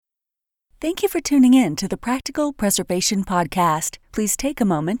Thank you for tuning in to the Practical Preservation Podcast. Please take a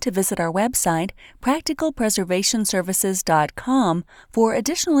moment to visit our website, practicalpreservationservices.com, for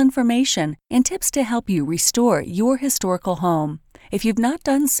additional information and tips to help you restore your historical home. If you've not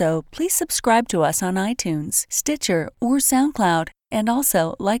done so, please subscribe to us on iTunes, Stitcher, or SoundCloud, and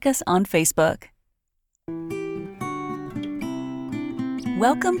also like us on Facebook.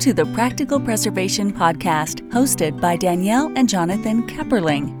 Welcome to the Practical Preservation Podcast, hosted by Danielle and Jonathan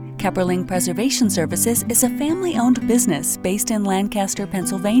Kepperling. Kepperling Preservation Services is a family-owned business based in Lancaster,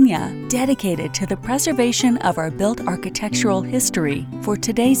 Pennsylvania, dedicated to the preservation of our built architectural history for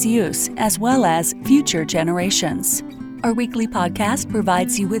today's use as well as future generations. Our weekly podcast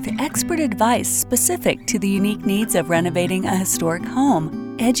provides you with expert advice specific to the unique needs of renovating a historic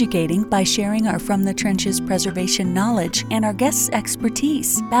home, educating by sharing our From the Trenches preservation knowledge and our guests'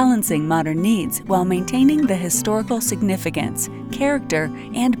 expertise, balancing modern needs while maintaining the historical significance, character,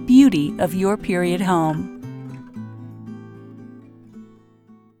 and beauty of your period home.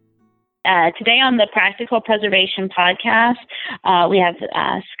 Today on the Practical Preservation Podcast, we have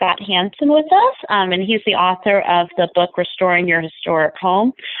Scott Hanson with us, and he's the author of the book, Restoring Your Historic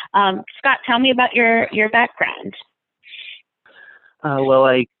Home. Scott, tell me about your background. Well,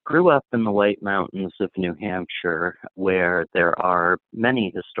 I grew up in the White Mountains of New Hampshire, where there are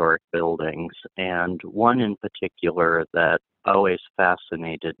many historic buildings, and one in particular that always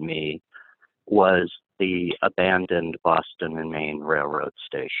fascinated me was the abandoned Boston and Maine Railroad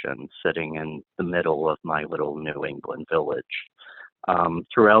station sitting in the middle of my little New England village.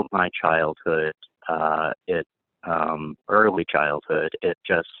 Throughout my childhood, early childhood, it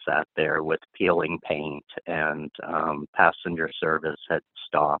just sat there with peeling paint, and passenger service had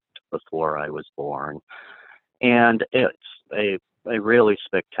stopped before I was born. And it's a really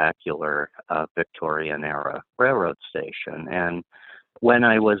spectacular Victorian era railroad station. And when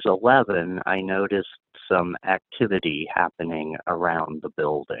I was 11, I noticed some activity happening around the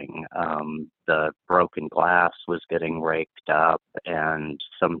building. The broken glass was getting raked up, and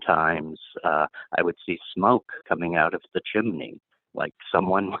sometimes I would see smoke coming out of the chimney, like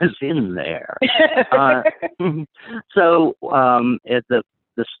someone was in there. So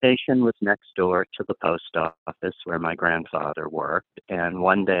the station was next door to the post office where my grandfather worked, and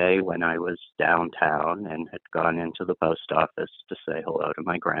one day when I was downtown and had gone into the post office to say hello to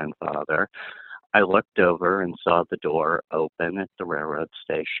my grandfather, I looked over and saw the door open at the railroad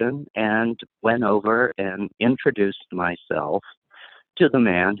station and went over and introduced myself to the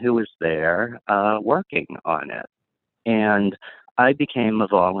man who was there working on it. And I became a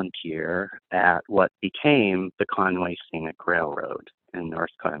volunteer at what became the Conway Scenic Railroad in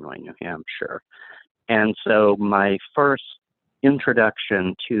North Conway, New Hampshire. And so my first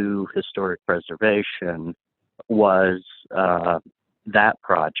introduction to historic preservation was that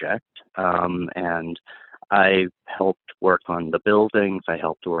project. And I helped work on the buildings. I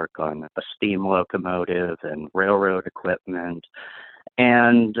helped work on a steam locomotive and railroad equipment,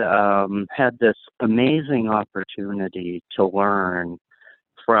 and had this amazing opportunity to learn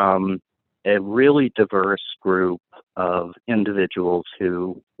from a really diverse group of individuals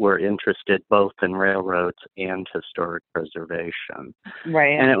who were interested both in railroads and historic preservation.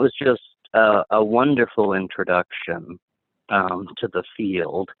 Right. And it was just a wonderful introduction to the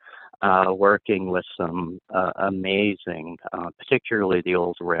field, working with some amazing, particularly the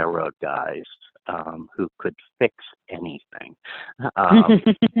old railroad guys, who could fix anything,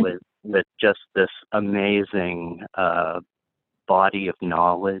 with just this amazing body of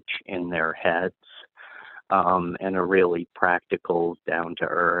knowledge in their heads, and a really practical,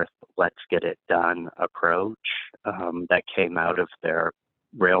 down-to-earth, let's get it done approach that came out of their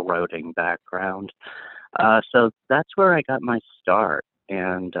railroading background. So that's where I got my start.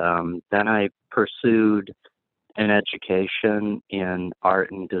 And then I pursued an education in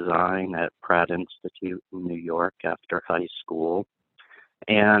art and design at Pratt Institute in New York after high school.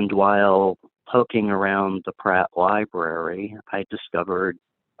 And while poking around the Pratt Library, I discovered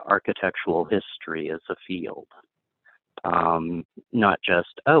architectural history as a field. Not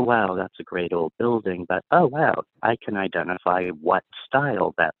just, oh, wow, that's a great old building, but, oh, wow, I can identify what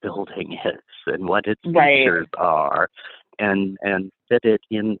style that building is and what its features are, and fit it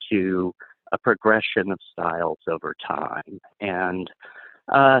into a progression of styles over time. And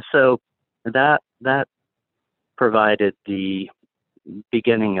so that provided the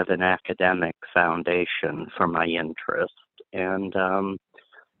beginning of an academic foundation for my interest. And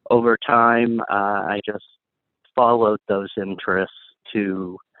over time, I just followed those interests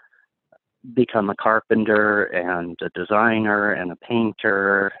to become a carpenter and a designer and a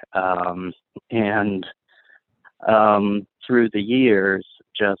painter, and through the years,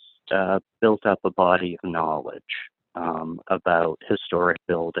 just built up a body of knowledge about historic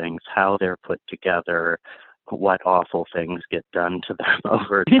buildings, how they're put together, what awful things get done to them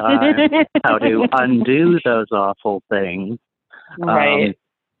over time, how to undo those awful things. Right.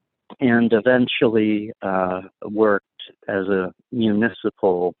 And eventually worked as a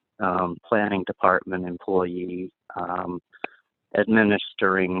municipal planning department employee,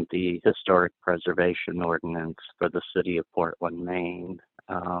 administering the historic preservation ordinance for the city of Portland, Maine.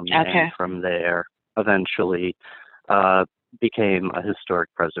 And from there, eventually became a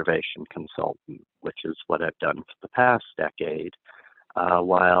historic preservation consultant, which is what I've done for the past decade,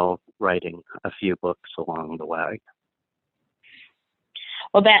 while writing a few books along the way.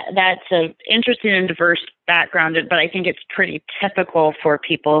 Well, that's an interesting and diverse background, but I think it's pretty typical for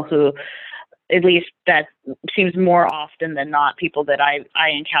people who, at least that seems more often than not, people that I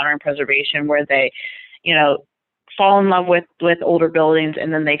encounter in preservation, where they, fall in love with older buildings,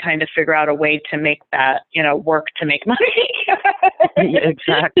 and then they kind of figure out a way to make that, work to make money.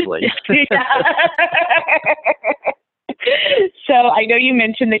 Exactly. So I know you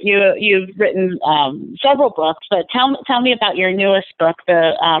mentioned that you've written several books, but tell me about your newest book,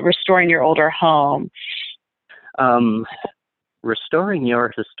 the Restoring Your Older Home. Restoring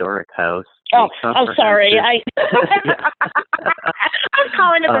Your Historic House. Oh, sorry. I'm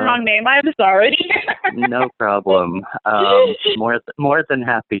calling it the wrong name. I'm sorry. No problem. More than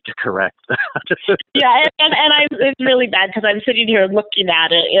happy to correct that. Yeah, and it's really bad because I'm sitting here looking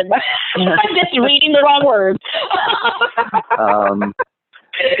at it and I'm just reading the wrong words.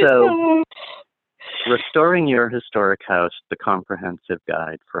 So, Restoring Your Historic House, The Comprehensive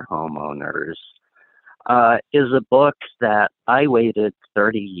Guide for Homeowners, is a book that I waited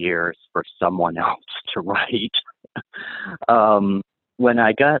 30 years for someone else to write. When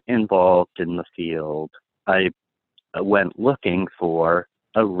I got involved in the field, I went looking for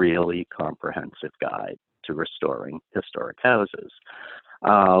a really comprehensive guide to restoring historic houses.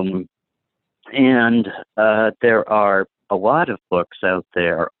 And there are a lot of books out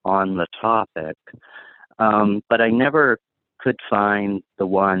there on the topic, but I never could find the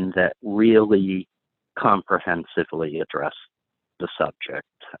one that really comprehensively addressed the subject.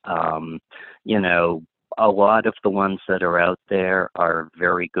 A lot of the ones that are out there are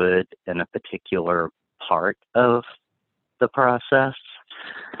very good in a particular part of the process,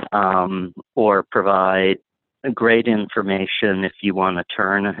 or provide great information if you want to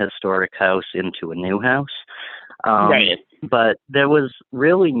turn a historic house into a new house. Right. But there was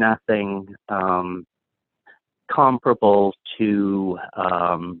really nothing comparable to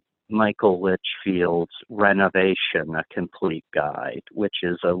Michael Litchfield's Renovation, A Complete Guide, which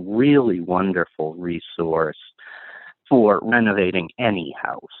is a really wonderful resource for renovating any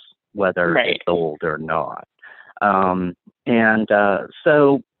house, whether it's old or not.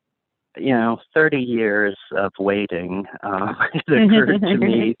 So 30 years of waiting, it occurred to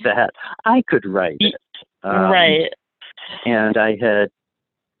me that I could write it. And I had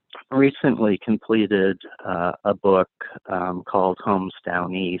recently completed a book called Homes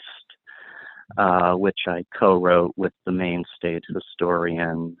Down East, which I co-wrote with the Maine State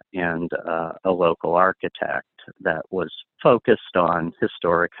historian and a local architect, that was focused on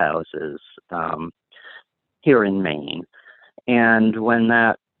historic houses here in Maine. And when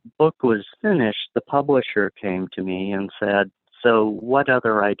that book was finished, the publisher came to me and said, "So what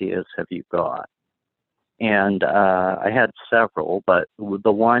other ideas have you got?" And I had several, but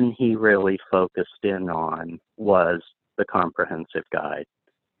the one he really focused in on was the comprehensive guide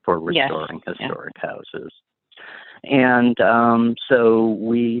for restoring historic houses. And so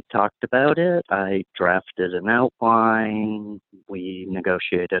we talked about it. I drafted an outline. We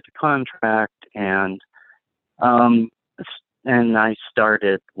negotiated a contract, and I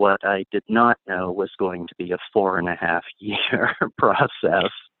started what I did not know was going to be a 4.5-year process.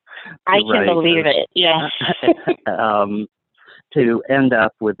 I can believe it, yeah. To end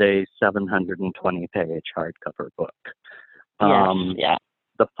up with a 720-page hardcover book.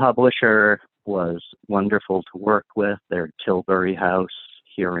 The publisher was wonderful to work with. They're Tilbury House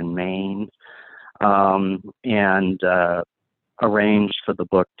here in Maine, and arranged for the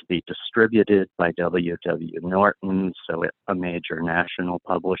book to be distributed by W.W. Norton, so a major national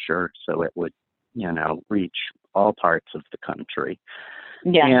publisher, so it would, reach all parts of the country.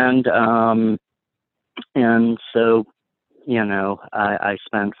 Yeah. And so, I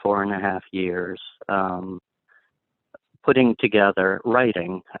spent 4.5 years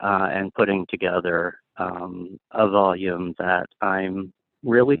writing and putting together a volume that I'm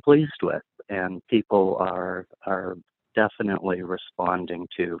really pleased with, and people are definitely responding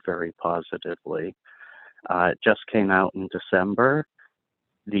to very positively. It just came out in December,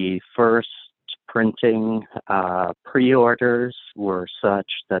 The first printing pre-orders were such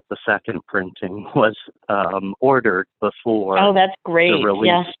that the second printing was ordered before that's great. the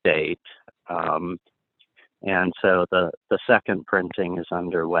release date. And so the second printing is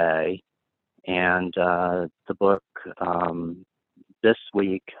underway. And the book this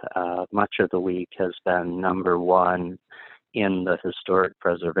week, much of the week, has been #1 in the historic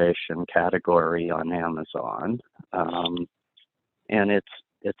preservation category on Amazon. And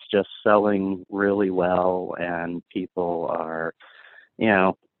it's just selling really well, and people are,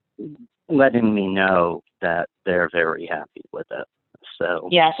 letting me know that they're very happy with it. So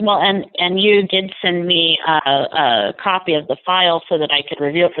yes, well, and you did send me a copy of the file so that I could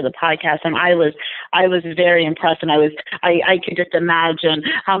review it for the podcast, and I was very impressed, and I could just imagine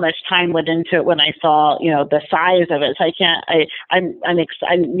how much time went into it when I saw the size of it. So I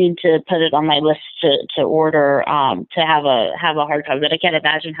need to put it on my list to order to have a hard copy, but I can't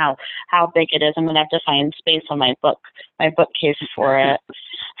imagine how big it is. I'm gonna have to find space on my bookcase for it.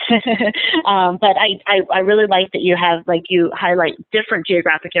 But I really like that you highlight different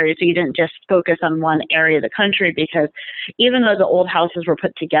geographic areas, so you didn't just focus on one area of the country, because even though the old houses were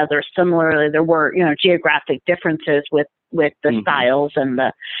put together similarly, there were geographic differences with the styles and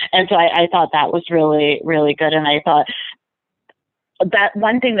so I thought that was really, really good. And I thought that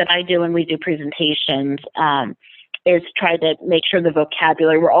one thing that I do when we do presentations is try to make sure the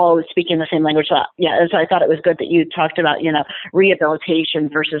vocabulary, we're all speaking the same language. So, and so I thought it was good that you talked about, rehabilitation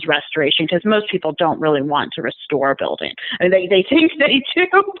versus restoration, because most people don't really want to restore a building. I mean, they think they do,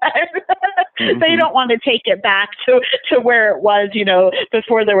 but they don't want to take it back to where it was,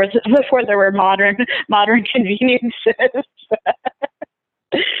 before there were modern conveniences.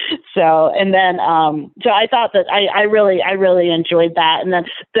 So, and then, so I thought that I really enjoyed that. And then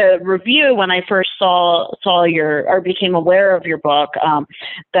the review, when I first became aware of your book,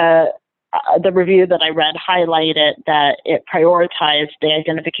 the review that I read highlighted that it prioritized the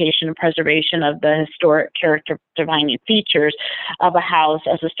identification and preservation of the historic character defining features of a house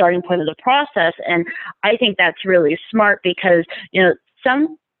as a starting point of the process. And I think that's really smart, because,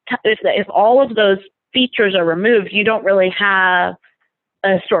 if all of those features are removed, you don't really have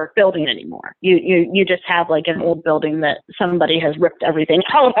a historic building anymore. You just have like an old building that somebody has ripped everything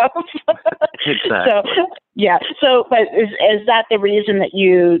out of. Exactly. But is that the reason that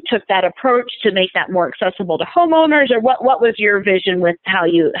you took that approach, to make that more accessible to homeowners, or what was your vision with how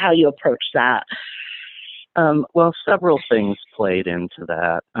you approached that? Well, several things played into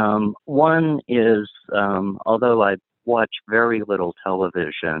that. One is, although I watch very little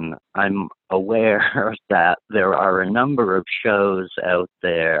television, I'm aware that there are a number of shows out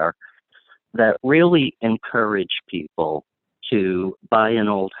there that really encourage people to buy an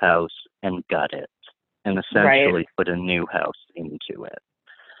old house and gut it, and essentially put a new house into it.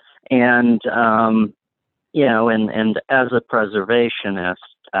 And, and as a preservationist,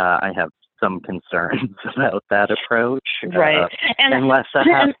 I have some concerns about that approach. Right. Unless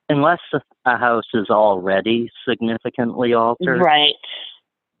a house is already significantly altered. Right.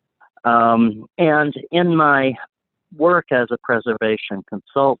 And in my work as a preservation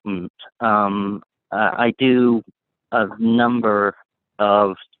consultant, I do a number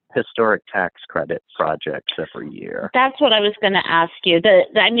of historic tax credit projects every year. That's what I was going to ask you.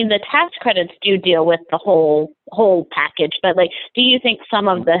 The tax credits do deal with the whole package, but do you think some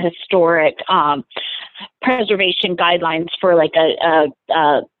of the historic preservation guidelines for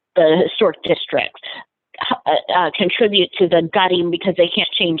the historic district contribute to the gutting because they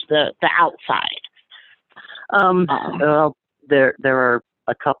can't change the outside? Well, there are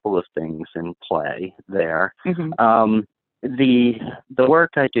a couple of things in play there. The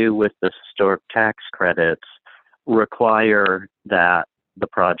work I do with the historic tax credits require that the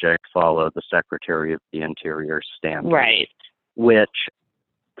project follow the Secretary of the Interior standards, right, which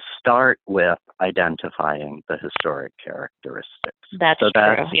start with identifying the historic characteristics. That's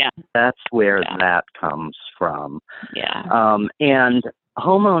true. That's where that comes from. Yeah. And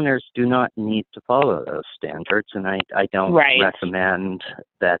homeowners do not need to follow those standards, and I don't recommend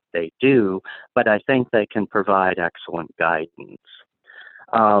that they do, but I think they can provide excellent guidance.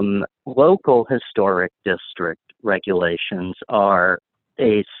 Local historic district regulations are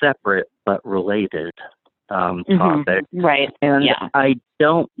a separate but related topic. Right. And I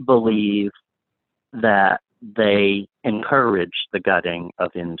don't believe that they encourage the gutting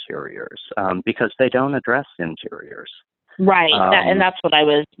of interiors because they don't address interiors. Right, and that's what I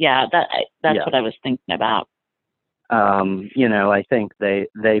was. What I was thinking about. I think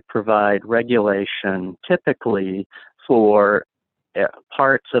they provide regulation typically for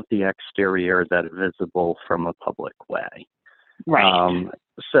parts of the exterior that are visible from a public way. Right.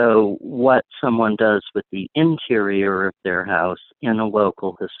 So what someone does with the interior of their house in a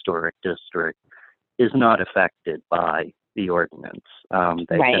local historic district is not affected by the ordinance.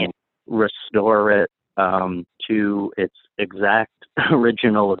 They Right. can restore it to its exact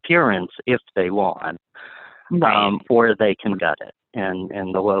original appearance if they want, Right. or they can gut it.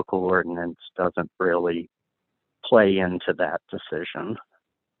 And the local ordinance doesn't really play into that decision.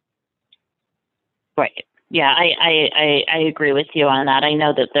 Right. Yeah, I agree with you on that. I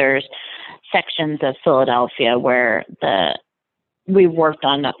know that there's sections of Philadelphia where we worked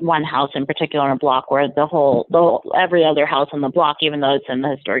on one house in particular in a block where every other house on the block, even though it's in the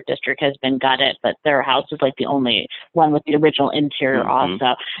historic district, has been gutted, but their house is like the only one with the original interior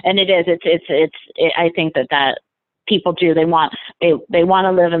also. And I think that people do. They want to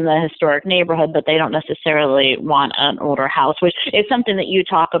live in the historic neighborhood, but they don't necessarily want an older house, which is something that you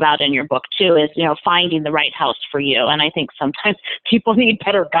talk about in your book too, is, finding the right house for you. And I think sometimes people need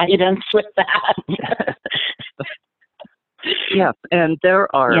better guidance with that. Yeah, and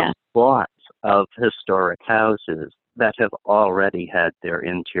there are lots of historic houses that have already had their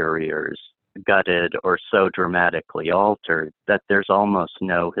interiors gutted or so dramatically altered that there's almost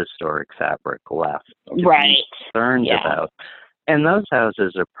no historic fabric left to be concerned about. And those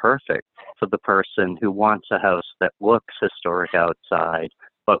houses are perfect for the person who wants a house that looks historic outside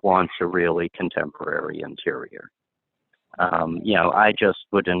but wants a really contemporary interior. I just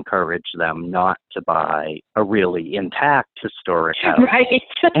would encourage them not to buy a really intact historic house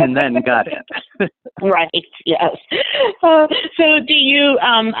and then gut it. Right. Yes. So do you,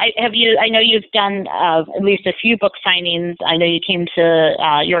 I know you've done at least a few book signings. I know you came to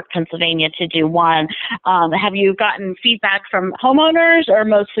York, Pennsylvania to do one. Have you gotten feedback from homeowners or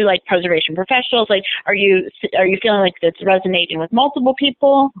mostly like preservation professionals? Like, are you feeling like it's resonating with multiple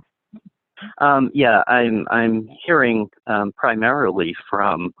people? I'm hearing primarily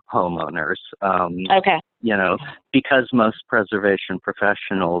from homeowners. Because most preservation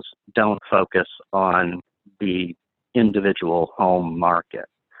professionals don't focus on the individual home market.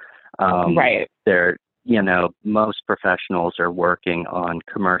 They're, most professionals are working on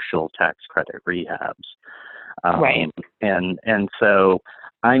commercial tax credit rehabs. And so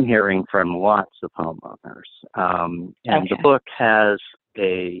I'm hearing from lots of homeowners. The book has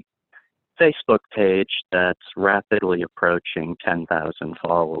a Facebook page that's rapidly approaching 10,000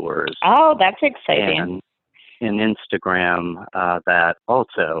 followers. Oh, that's exciting. And an Instagram that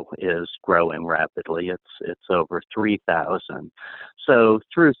also is growing rapidly. It's over 3,000. So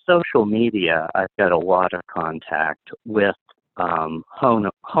through social media, I've got a lot of contact with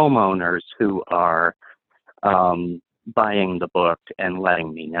homeowners who are buying the book and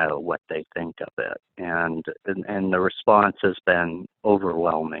letting me know what they think of it. And the response has been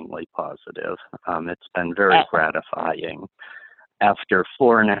overwhelmingly positive. It's been very gratifying. After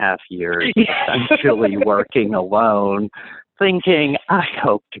 4.5 years, essentially working alone, thinking, I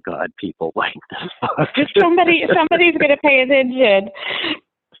hope to God people like this book. Somebody's going to pay attention.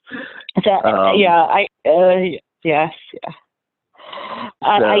 Yes.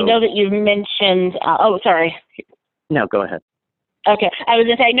 I know that you've mentioned, sorry. No, go ahead. Okay. I was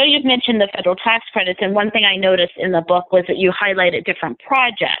going to say, I know you've mentioned the federal tax credits, and one thing I noticed in the book was that you highlighted different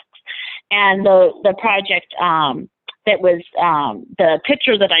projects. And the project that was the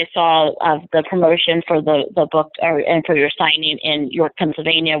picture that I saw of the promotion for the book and for your signing in York,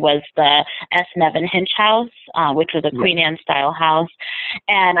 Pennsylvania was the S. Nevin Hinch House, which was a Queen Anne style house.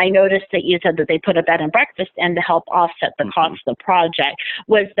 And I noticed that you said that they put a bed and breakfast in to help offset the cost of the project.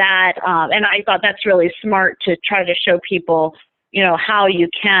 Was that, and I thought that's really smart to try to show people, how you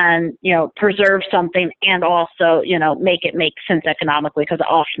can, preserve something and also, make it make sense economically, because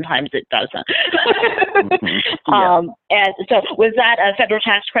oftentimes it doesn't. And so was that a federal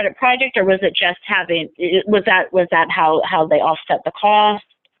tax credit project, or was it just was that how they offset the cost?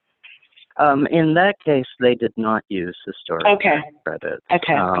 In that case, they did not use historic tax credits.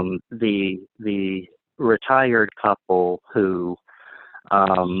 The retired couple who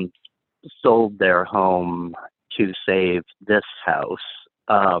sold their home to save this house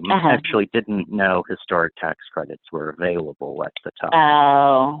actually didn't know historic tax credits were available at the time.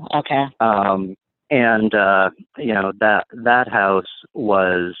 Oh, okay. That house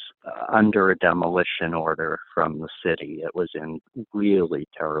was under a demolition order from the city. It was in really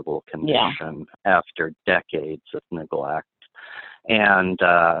terrible condition after decades of neglect, and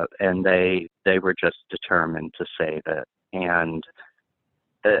they were just determined to save it,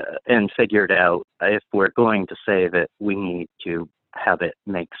 and figured out, if we're going to save it, we need to have it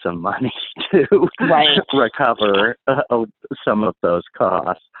make some money to recover some of those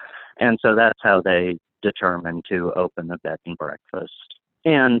costs. And so that's how they determined to open a bed and breakfast.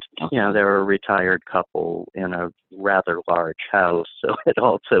 And, Okay. they were a retired couple in a rather large house, so it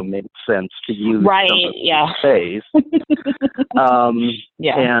also made sense to use Right, some of yeah. the space.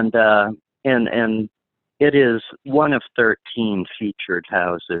 Yeah. And it is one of 13 featured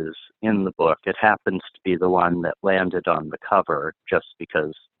houses in the book. It happens to be the one that landed on the cover just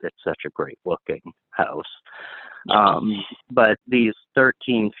because it's such a great looking house. But these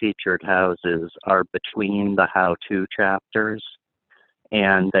 13 featured houses are between the how-to chapters,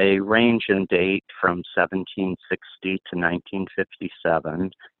 and they range in date from 1760 to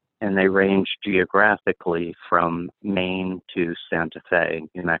 1957, and they range geographically from Maine to Santa Fe,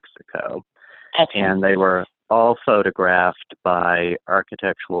 New Mexico. And they were all photographed by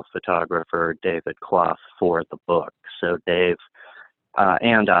architectural photographer David Clough for the book. So Dave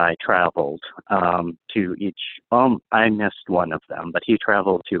and I traveled to each, I missed one of them, but he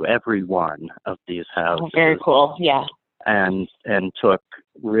traveled to every one of these houses. Oh, very cool, yeah. And took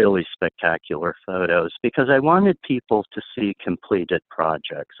really spectacular photos because I wanted people to see completed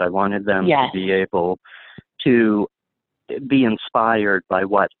projects. I wanted them to be able to be inspired by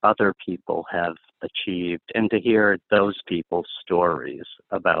what other people have achieved and to hear those people's stories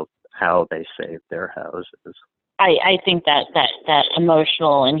about how they saved their houses. I think that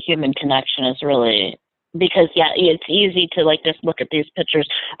emotional and human connection is really, because it's easy to like just look at these pictures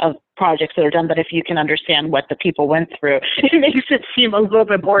of projects that are done, but if you can understand what the people went through, it makes it seem a little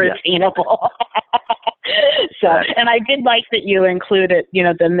bit more attainable. So, and I did like that you included,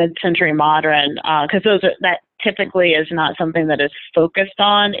 the mid-century modern, because that typically is not something that is focused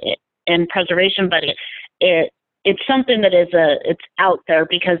on in preservation, but it's something that it's out there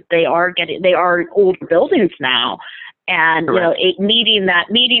because they are older buildings now, and meeting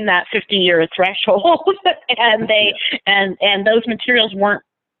that 50-year threshold, and and those materials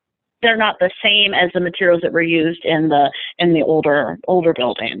they're not the same as the materials that were used in the older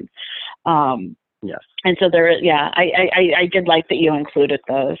buildings. Yes. And so I did like that you included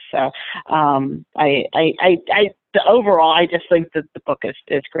those. So overall, I just think that the book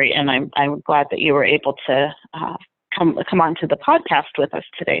is great, and I'm glad that you were able to come on to the podcast with us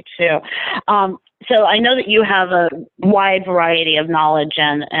today too. So I know that you have a wide variety of knowledge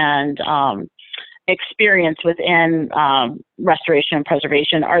and experience within restoration and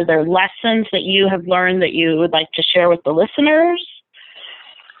preservation. Are there lessons that you have learned that you would like to share with the listeners?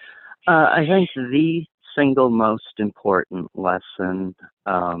 I think the single most important lesson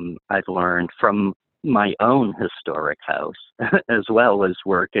I've learned from my own historic house, as well as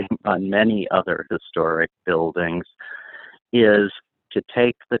working on many other historic buildings, is to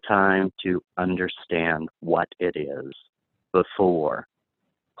take the time to understand what it is before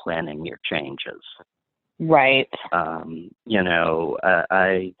planning your changes. Right.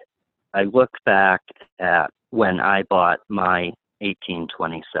 I look back at when I bought my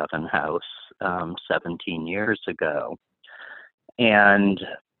 1827 house 17 years ago, and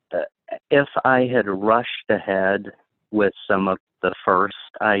if I had rushed ahead with some of the first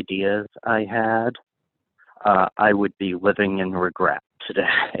ideas I had, I would be living in regret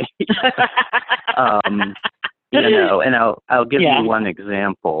today. And I'll give you one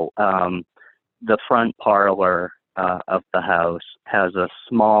example. The front parlor of the house has a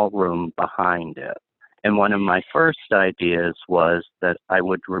small room behind it. And one of my first ideas was that I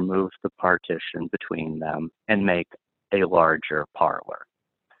would remove the partition between them and make a larger parlor.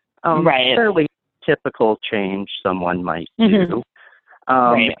 Right. Fairly typical change someone might do.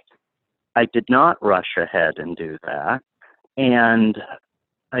 Right. I did not rush ahead and do that. And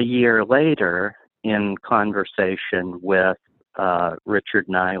a year later, in conversation with Richard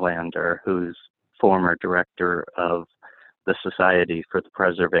Nylander, who's former director of the Society for the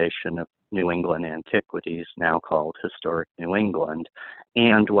Preservation of New England Antiquities, now called Historic New England,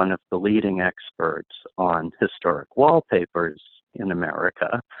 and one of the leading experts on historic wallpapers in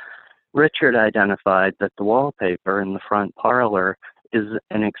America, Richard identified that the wallpaper in the front parlor is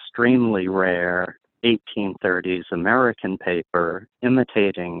an extremely rare 1830s American paper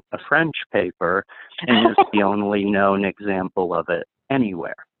imitating a French paper, and is the only known example of it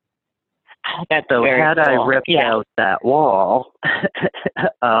anywhere. That's so very had cool. I ripped out that wall,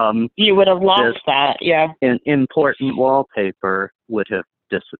 you would have lost that, important wallpaper would have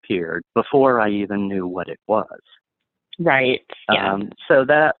disappeared before I even knew what it was. Right. Yeah. So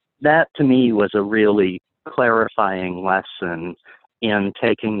that to me was a really clarifying lesson in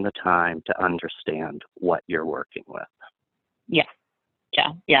taking the time to understand what you're working with. Yeah.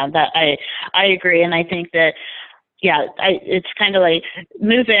 That I agree, and I think that it's kind of like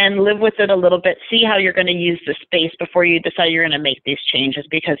move in, live with it a little bit, see how you're going to use the space before you decide you're going to make these changes,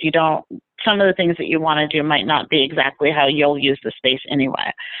 because you don't some of the things that you want to do might not be exactly how you'll use the space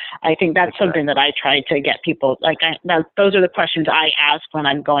anyway. I think that's something that I try to get people, those are the questions I ask when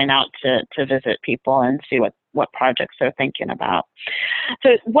I'm going out to visit people and see what projects they're thinking about.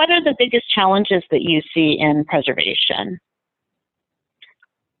 So what are the biggest challenges that you see in preservation?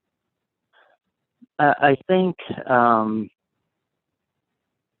 I think,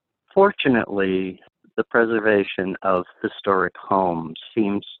 fortunately, the preservation of historic homes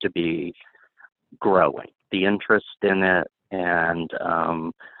seems to be growing. The interest in it and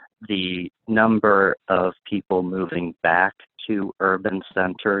the number of people moving back to urban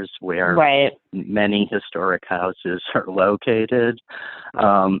centers where many historic houses are located,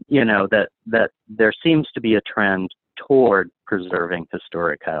 that there seems to be a trend toward preserving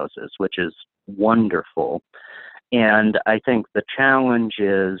historic houses, which is wonderful. And I think the challenge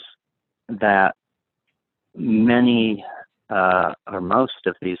is that many or most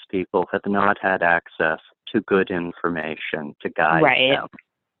of these people have not had access to good information to guide them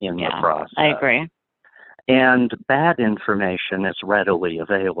in the process. I agree. And bad information is readily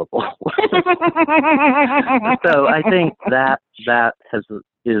available. So I think that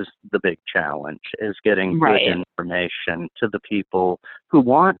is the big challenge, is getting good information to the people who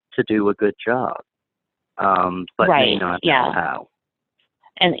want to do a good job, but may not know how.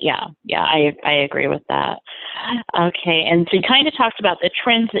 And I agree with that. Okay, and so you kind of talked about the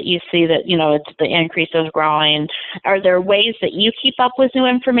trends that you see, that it's the increase is growing. Are there ways that you keep up with new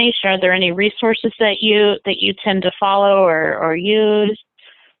information? Are there any resources that you tend to follow or use?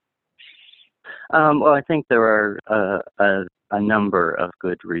 Well, I think there are a number of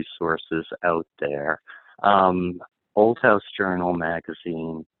good resources out there. Old House Journal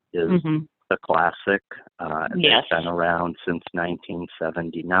magazine is a classic. It's been around since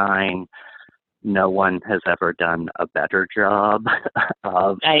 1979. No one has ever done a better job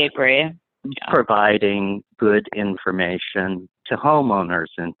of providing good information to homeowners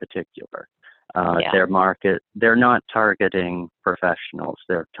in particular. They're not targeting professionals.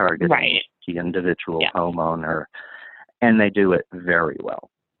 They're targeting the individual homeowner, and they do it very well.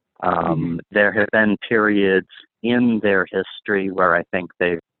 There have been periods in their history where I think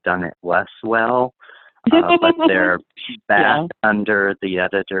they've done it less well, but they're back under the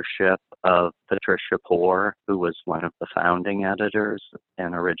editorship of Patricia Poore, who was one of the founding editors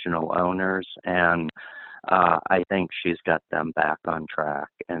and original owners, and I think she's got them back on track,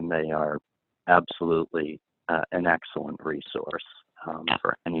 and they are absolutely an excellent resource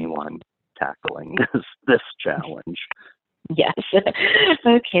for anyone tackling this challenge. Yes.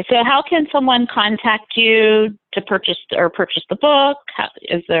 Okay. So how can someone contact you to purchase the book?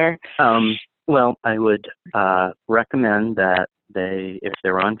 Is there? Well, I would recommend that if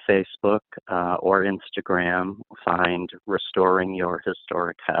they're on Facebook or Instagram, find Restoring Your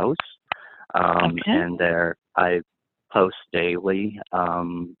Historic House. And there I post daily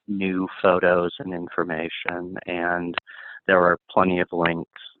new photos and information, and there are plenty of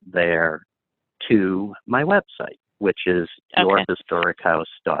links there to my website, which is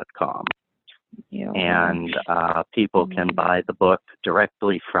yourhistorichouse.com. And people can buy the book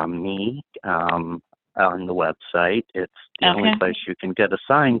directly from me on the website. It's the only place you can get a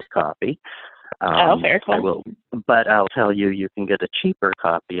signed copy. Very cool. But I'll tell you, you can get a cheaper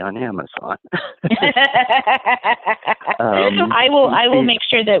copy on Amazon. I will make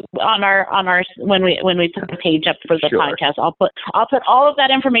sure that on our when we put the page up for the podcast, I'll put all of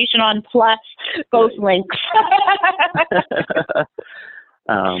that information on, plus both links.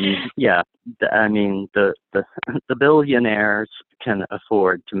 I mean, the billionaires can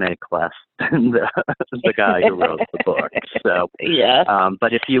afford to make less than the guy who wrote the book. So,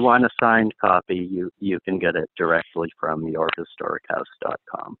 but if you want a signed copy, you can get it directly from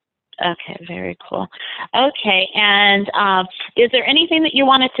yourhistorichouse.com. Okay, very cool. Okay, and is there anything that you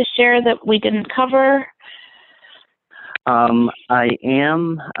wanted to share that we didn't cover? I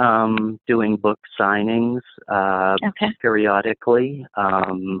am doing book signings periodically.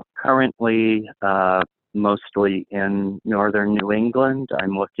 Currently, mostly in northern New England.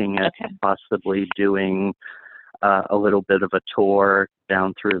 I'm looking at possibly doing a little bit of a tour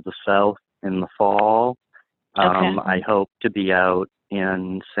down through the South in the fall. I hope to be out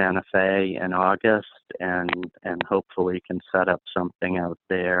in Santa Fe in August, and hopefully can set up something out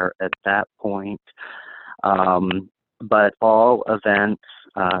there at that point. But all events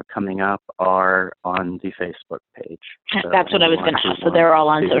coming up are on the Facebook page. So that's what I was going to ask. So they're all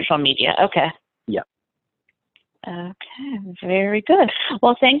on social media. Okay. Yeah. Okay. Very good.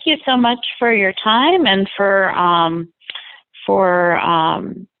 Well, thank you so much for your time and for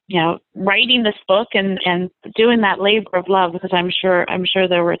writing this book and doing that labor of love, because I'm sure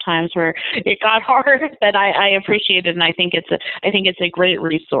there were times where it got hard, but I appreciate it, and I think it's a great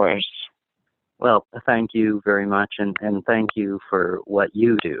resource. Well, thank you very much, and thank you for what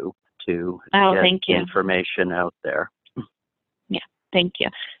you do to thank you. information out there. Yeah, thank you.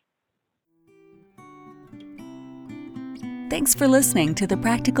 Thanks for listening to the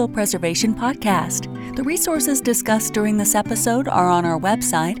Practical Preservation Podcast. The resources discussed during this episode are on our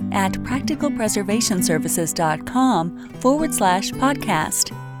website at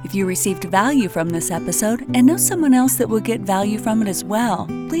practicalpreservationservices.com/podcast. If you received value from this episode and know someone else that will get value from it as well,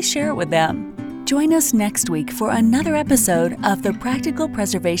 please share it with them. Join us next week for another episode of the Practical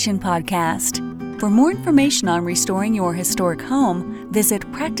Preservation Podcast. For more information on restoring your historic home, visit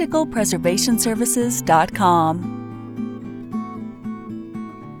practicalpreservationservices.com.